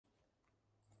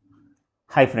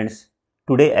Hi friends,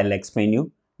 today I'll explain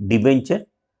you debenture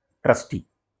trustee.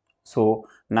 So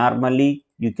normally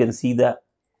you can see the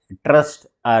trust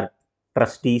or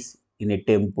trustees in a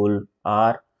temple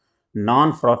or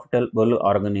non-profitable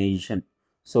organization.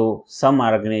 So some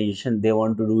organization they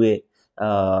want to do a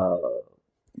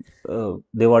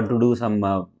they want to do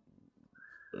some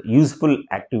useful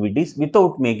activities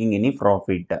without making any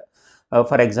profit.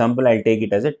 For example, I'll take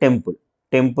it as a temple.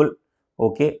 Temple,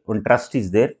 okay, when trust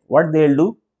is there, what they'll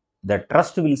do? The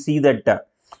trust will see that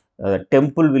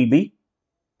temple will be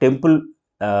temple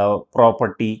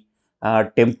property,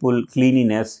 temple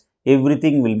cleanliness,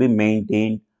 everything will be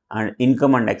maintained, and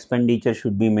income and expenditure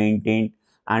should be maintained,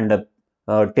 and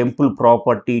temple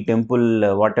property,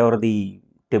 temple whatever the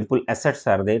temple assets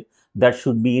are there, that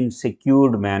should be in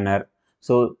secured manner.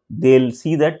 So they'll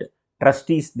see that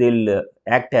trustees they'll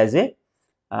act as a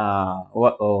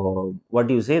what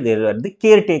do you say, they are the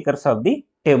caretakers of the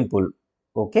temple.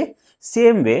 Okay,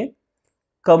 same way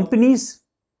companies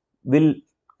will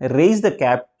raise the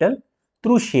capital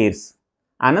through shares.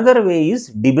 Another way is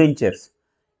debentures.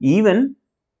 Even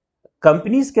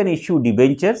companies can issue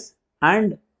debentures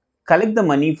and collect the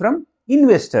money from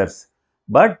investors.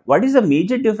 But what is the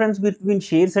major difference between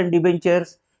shares and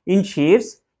debentures? In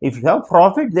shares, if you have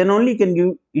profit, then only can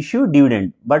you issue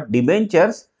dividend. But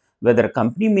debentures, whether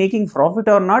company making profit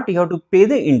or not, you have to pay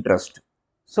the interest.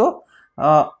 So,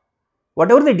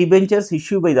 whatever the debentures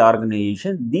issued by the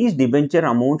organization, these debenture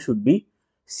amount should be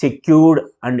secured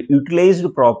and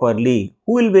utilized properly.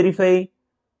 Who will verify?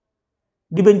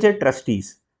 Debenture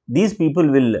trustees. These people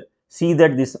will see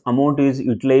that this amount is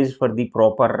utilized for the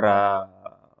proper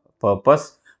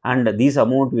purpose, and this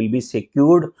amount will be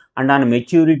secured, and on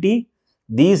maturity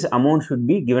these amount should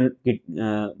be given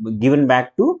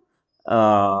back to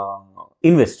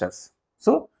investors.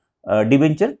 So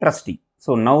debenture trustee.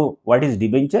 So now what is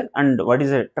debenture and what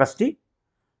is a trustee?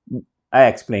 I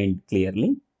explained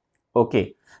clearly.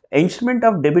 Okay. Instrument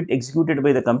of debit executed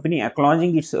by the company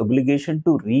acknowledging its obligation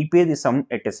to repay the sum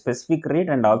at a specific rate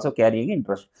and also carrying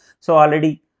interest. So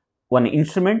already one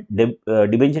instrument,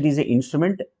 debenture is an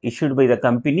instrument issued by the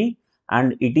company,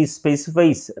 and it is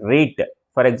specifies rate.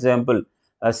 For example,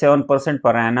 7%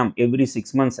 per annum every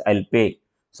 6 months I'll pay.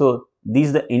 So this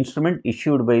is the instrument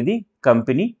issued by the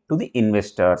company to the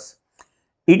investors.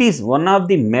 It is one of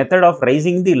the method of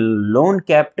raising the loan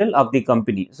capital of the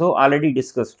company. So already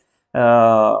discussed,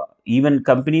 even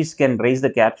companies can raise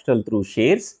the capital through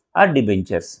shares or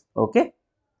debentures. Okay.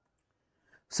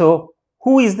 So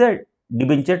who is the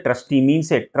debenture trustee?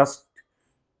 Means a trust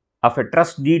of a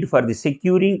trust deed for the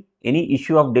securing any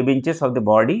issue of debentures of the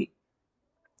body,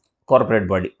 corporate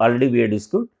body. Already we have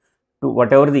discussed, to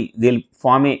whatever they'll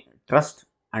form a trust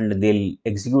and they'll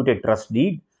execute a trust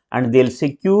deed and they'll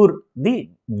secure the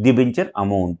debenture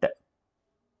amount.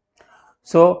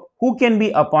 So who can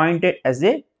be appointed as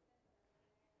a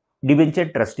debenture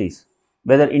trustees?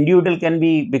 Whether individual can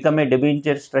be become a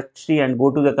debenture trustee and go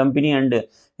to the company and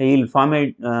he will form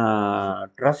a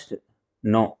trust?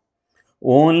 No.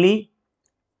 Only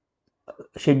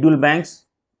scheduled banks,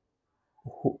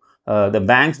 the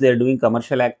banks they are doing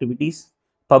commercial activities,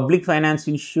 public finance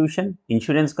institution,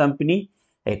 insurance company,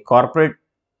 a corporate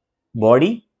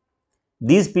body.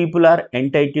 These people are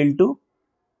entitled to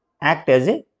act as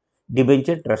a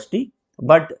debenture trustee,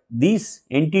 but this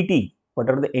entity,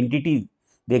 whatever the entity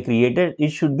they created, it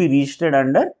should be registered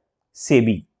under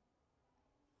SEBI.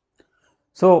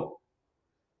 So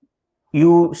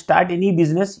you start any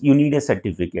business, you need a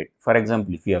certificate. For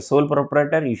example, if you are sole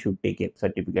proprietor, you should take a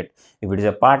certificate. If it is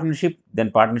a partnership,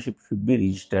 then partnership should be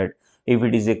registered. If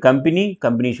it is a company,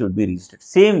 company should be registered.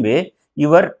 Same way,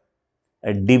 your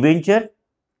debenture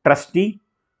trustee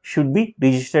should be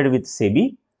registered with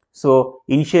SEBI. So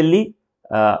initially,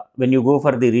 when you go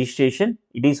for the registration,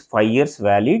 it is 5 years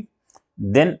valid.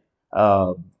 Then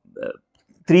 3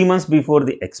 months before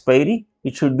the expiry,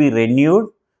 it should be renewed.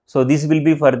 So this will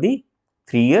be for the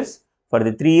 3 years. For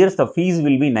the 3 years, the fees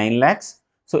will be 9 lakhs.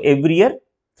 So every year,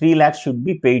 3 lakhs should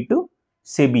be paid to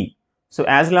SEBI. So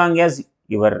as long as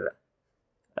your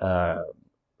uh,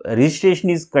 registration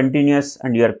is continuous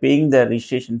and you are paying the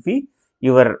registration fee,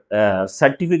 your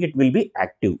certificate will be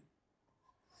active.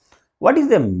 What is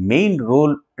the main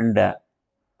role and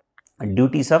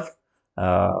duties of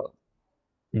uh,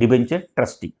 debenture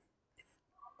trustee?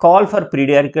 Call for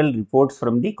periodical reports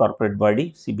from the corporate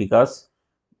body. See, because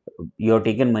you have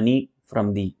taken money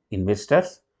from the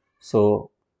investors,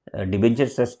 so debenture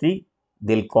trustee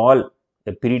they'll call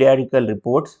the periodical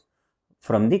reports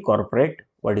from the corporate.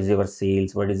 What is your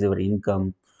sales, what is your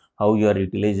income, how you are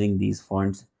utilizing these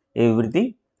funds,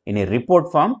 everything in a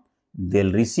report form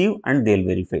they'll receive and they'll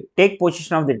verify. Take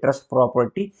possession of the trust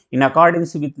property in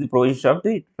accordance with the provisions of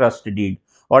the trust deed.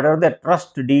 Whatever the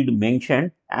trust deed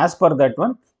mentioned, as per that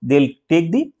one, they'll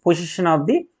take the possession of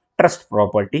the trust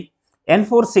property.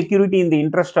 Enforce security in the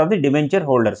interest of the debenture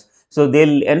holders. So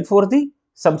they'll enforce the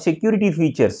some security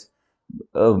features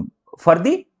for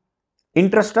the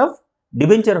interest of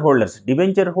debenture holders.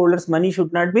 Debenture holders money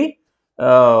should not be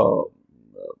uh,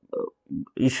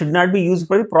 it should not be used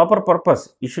for the proper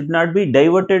purpose. It should not be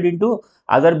diverted into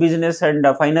other business, and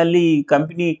finally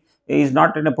company is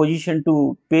not in a position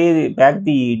to pay back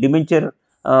the debenture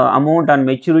amount on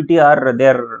maturity, or they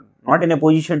are not in a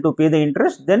position to pay the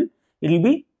interest, then it will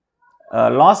be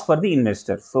loss for the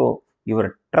investor. So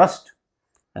your trust,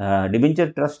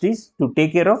 debenture trust is to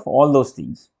take care of all those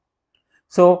things.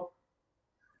 So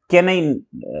can I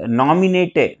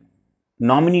nominate a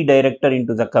nominee director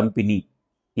into the company?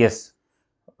 Yes.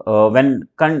 Already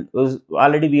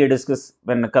we discussed,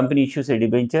 when a company issues a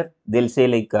debenture, they'll say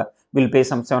like we'll pay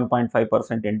some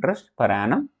 7.5% interest per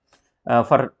annum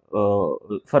for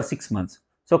 6 months.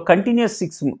 So continuous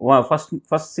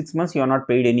first 6 months you are not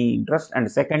paid any interest,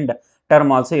 and second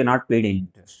term also you are not paid any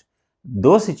interest.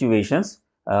 Those situations,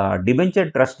 debenture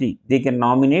trustee, they can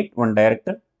nominate one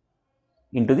director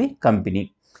into the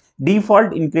company.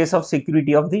 Default in case of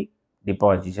security of the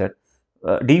depositor.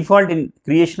 Default in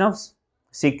creation of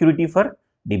security for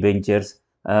debentures.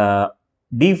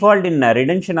 Default in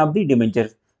redemption of the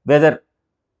debentures, whether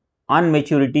on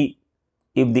maturity,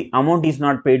 if the amount is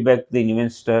not paid back to the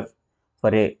investor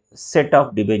for a set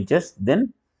of debentures,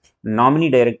 then nominee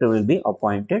director will be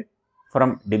appointed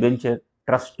from debenture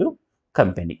trust to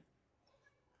company.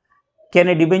 Can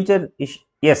a debenture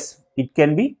yes, it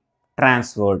can be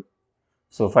transferred.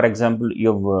 So, for example,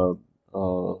 you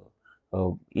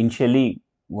have initially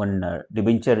when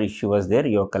debenture issue was there,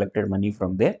 you have collected money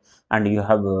from there, and you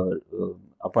have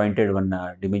appointed one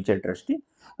debenture trustee.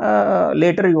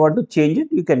 Later, you want to change it,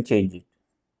 you can change it.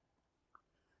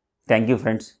 Thank you,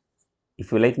 friends.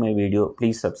 If you like my video,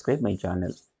 please subscribe my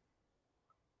channel.